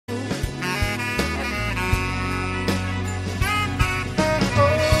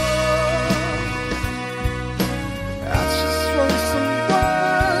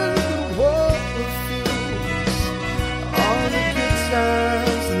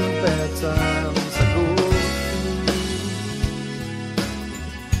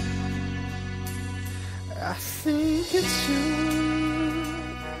at you.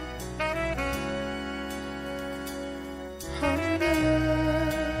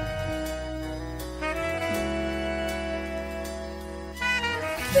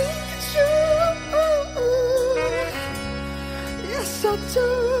 Yes, I do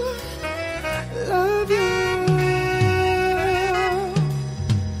love you.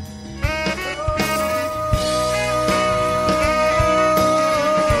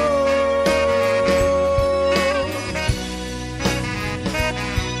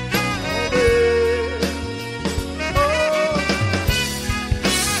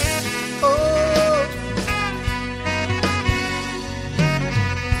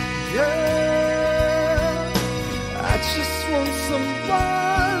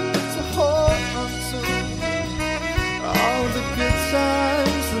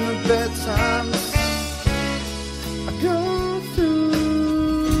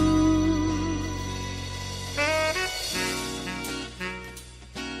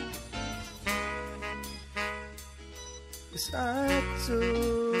 Yes, I do.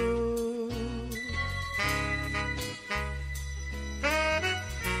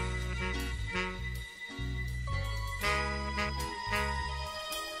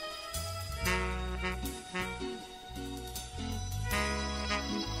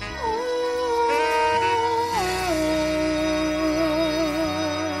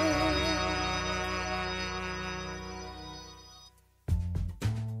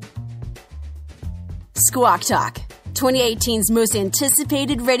 Squawk Talk, 2018's most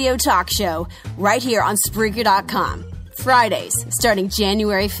anticipated radio talk show, right here on Spreaker.com. Fridays, starting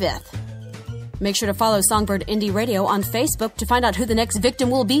January 5th. Make sure to follow Songbird Indie Radio on Facebook to find out who the next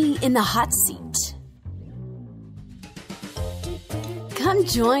victim will be in the hot seat. Come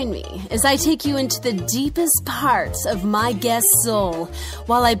join me as I take you into the deepest parts of my guest's soul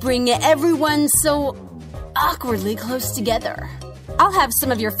while I bring everyone so awkwardly close together. I'll have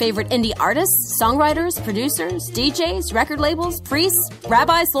some of your favorite indie artists, songwriters, producers, DJs, record labels, priests,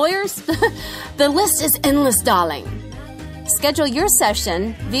 rabbis, lawyers. The list is endless, darling. Schedule your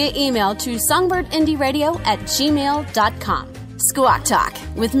session via email to songbirdindieradio@gmail.com. Squawk Talk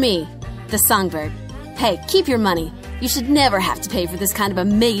with me, the Songbird. Hey, keep your money. You should never have to pay for this kind of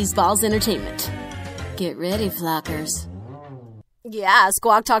amazeballs entertainment. Get ready, flockers. Yeah,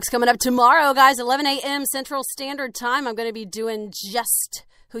 Squawk Talk's coming up tomorrow, guys, 11 a.m. Central Standard Time. I'm going to be doing just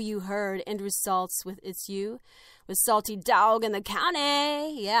who you heard, Andrew Saltz with It's You, with Salty Dog in the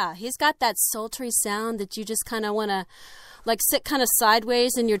County. Yeah, he's got that sultry sound that you just kind of want to, like, sit kind of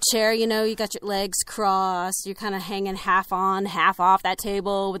sideways in your chair, you know, you got your legs crossed, you're kind of hanging half on, half off that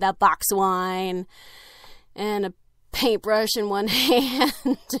table with that box of wine and a paintbrush in one hand,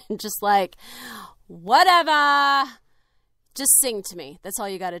 and just like, whatever. Just sing to me. That's all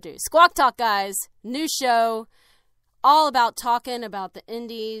you got to do. Squawk Talk, guys. New show. All about talking about the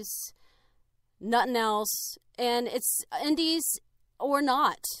indies. Nothing else. And it's indies or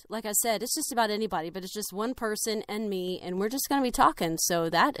not. Like I said, it's just about anybody. But it's just one person and me. And we're just going to be talking. So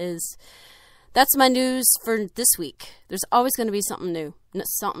that's my news for this week. There's always going to be something new.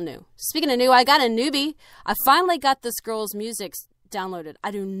 Something new. Speaking of new, I got a newbie. I finally got this girl's music downloaded.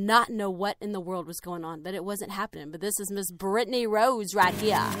 I do not know what in the world was going on, but it wasn't happening. But this is Miss Brittany Rose right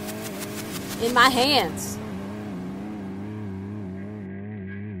here in my hands.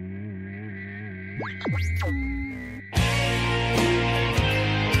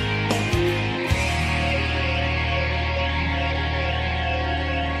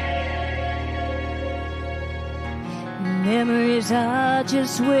 Memories are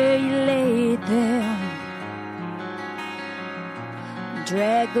just where you laid them.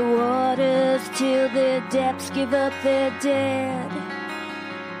 Drag the waters till their depths give up their dead.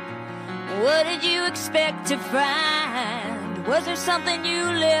 What did you expect to find? Was there something you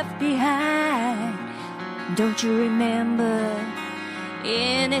left behind? Don't you remember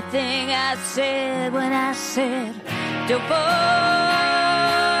anything I said when I said, don't fall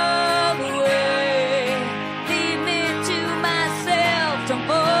away, leave me to myself, don't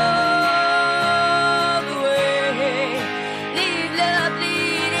fall.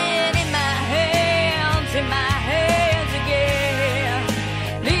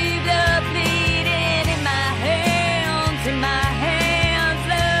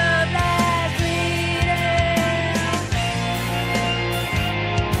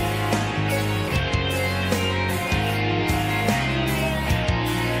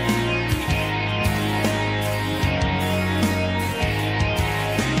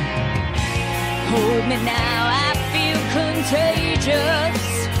 Hold me now, I feel contagious.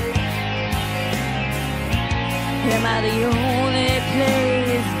 Am I the only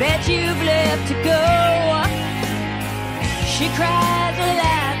place that you've left to go? She cries her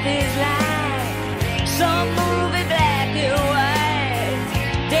life is like some movie black and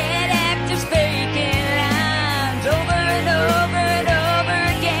white. Dead actors faking lines over and over and over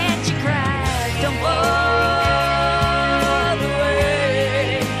again. She cries, don't fall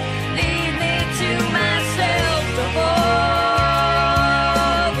away. Leave me to myself, don't fall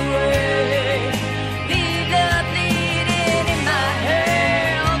away. Leave the bleeding in my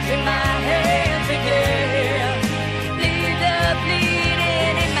hands again. Leave the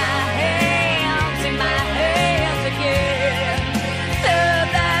bleeding in my hands again. Love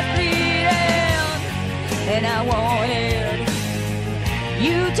that bleeding, and I wanted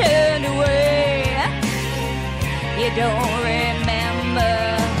you turned away. You don't remember,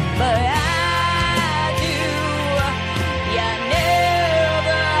 but I do. You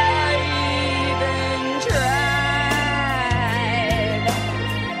never even tried.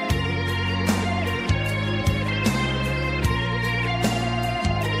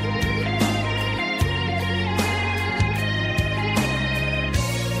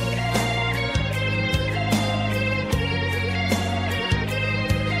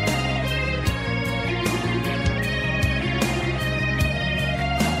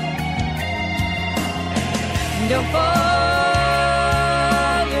 Don't fall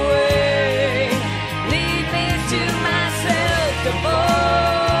away. Leave me to myself. Don't fall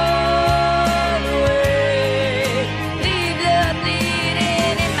away. Leave the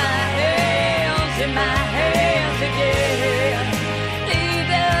bleeding in my hands again. Leave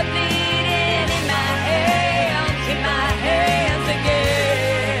the bleeding in my hands again.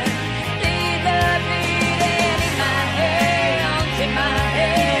 Leave the bleeding in my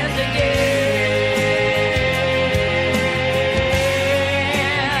hands again.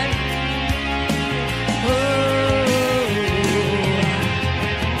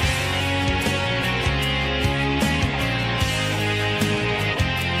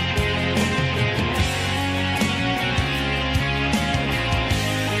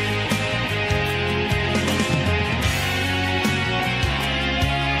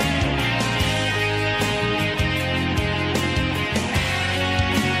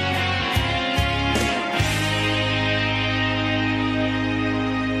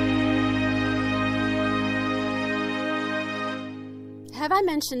 Have I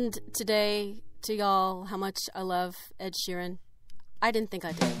mentioned today to y'all how much I love Ed Sheeran? I didn't think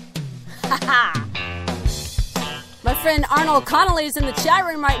I did. My friend Arnold Connolly is in the chat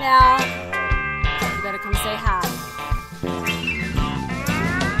room right now. You better come say hi.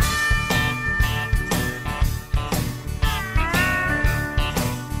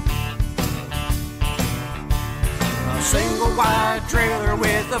 A single wide trailer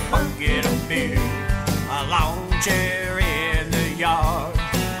with a bucket of beer, a lawn chair in the yard.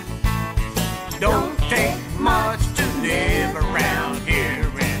 Don't take much to live around here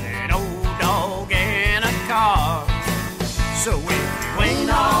with an old dog and a car. So if you ain't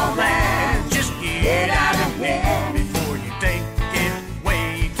all that, just get out of here before you take it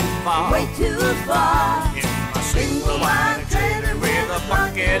way too far. Way too far. In my single wide trailer with a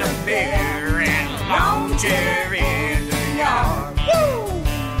bucket of beer and a lawn chair in the yard. Woo!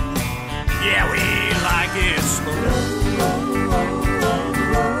 Yeah, we like it slow.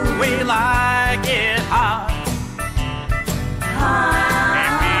 We like it hot.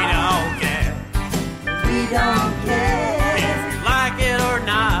 And we don't care if you like it or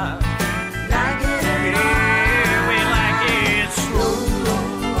not. Yeah, we like it slow.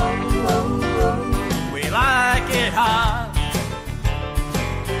 We like it hot.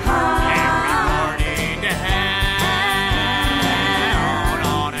 And we party down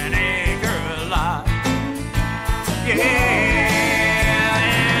on an acre lot. Yeah,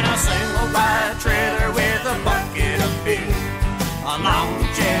 in a single wide trailer with a bucket of beer, a lawn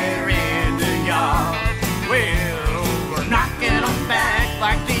chair in the yard. Well, we're knocking them back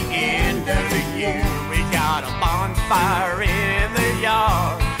like the end of the year. We got a bonfire in the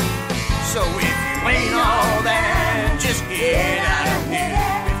yard. So if you ain't all that, just get out of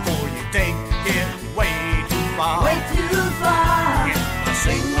here before you take it way too far. Way too far. Get a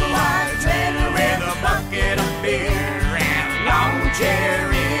single wide trailer with a bucket of beer and a lawn chair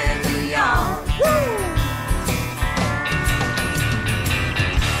in the yard. Woo!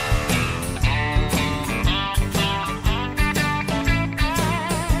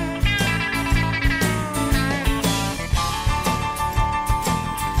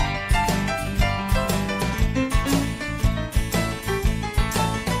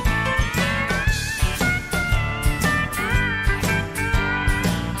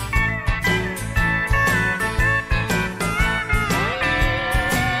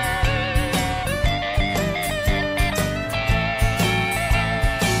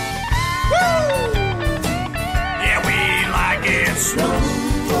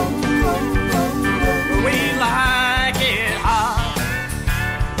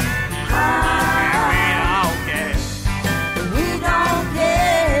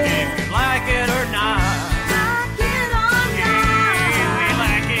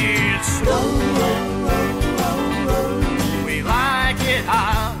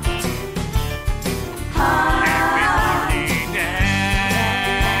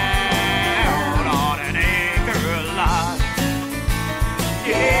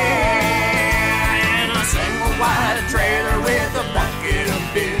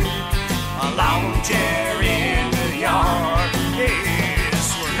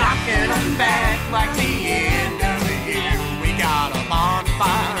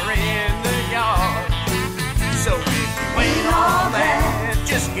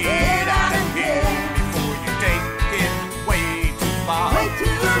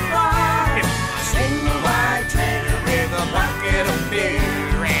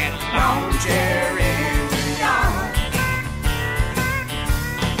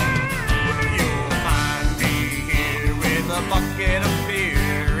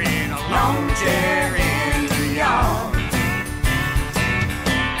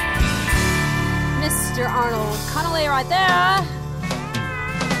 Arnold. Connolly right there.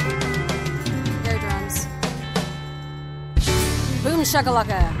 Air drums. Boom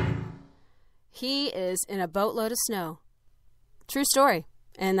shakalaka. He is in a boatload of snow. True story.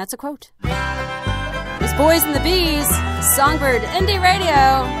 And that's a quote. It's Boys and the Bees, Songbird Indie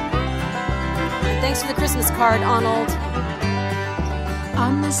Radio. And thanks for the Christmas card, Arnold.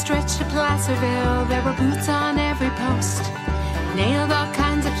 On the stretch to Placerville, there were boots on every post, nailed all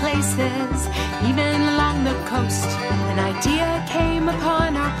kinds of places, even along the coast. An idea came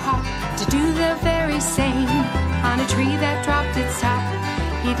upon our pop to do the very same. On a tree that dropped its top,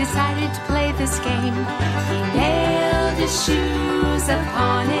 he decided to play this game. He nailed his shoes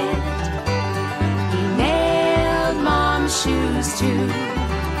upon it. He nailed Mom's shoes too.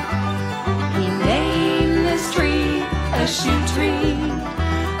 He named this tree a shoe tree,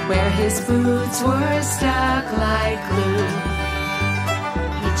 where his boots were stuck like glue.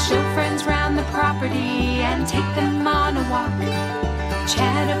 He'd show friends round the property and take them on a walk,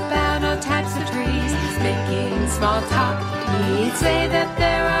 chat about all types of trees, making small talk. He'd say that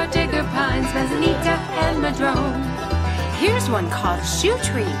there are digger pines, manzanita and madrone. Here's one called a shoe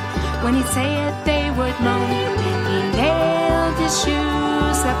tree. When he'd say it, they would moan. He nailed his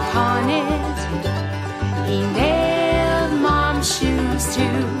shoes upon it. He nailed Mom's shoes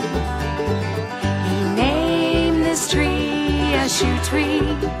too. He named this tree a shoe tree,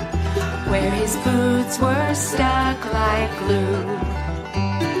 where his boots were stuck like glue.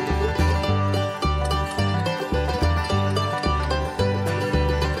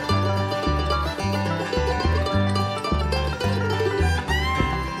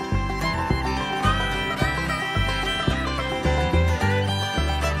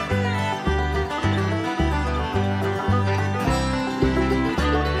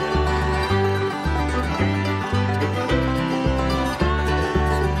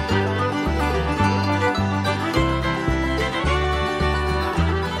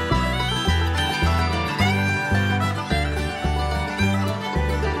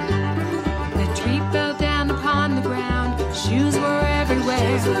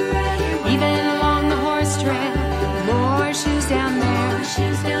 Even along the horse trail, more shoes down there.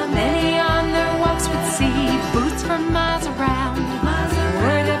 Many on their walks would see boots for miles around.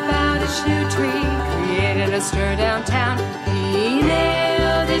 Word about a shoe tree created a stir downtown. He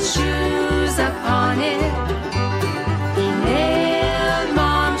nailed his shoes upon it. He nailed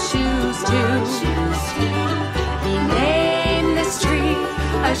Mom's shoes too. He named this tree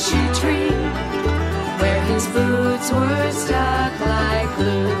a shoe tree, where his boots were stuck like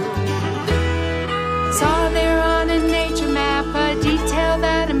glue. Saw there on a nature map a detail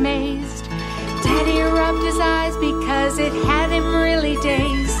that amazed. Daddy rubbed his eyes because it had him really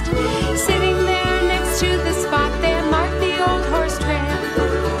dazed.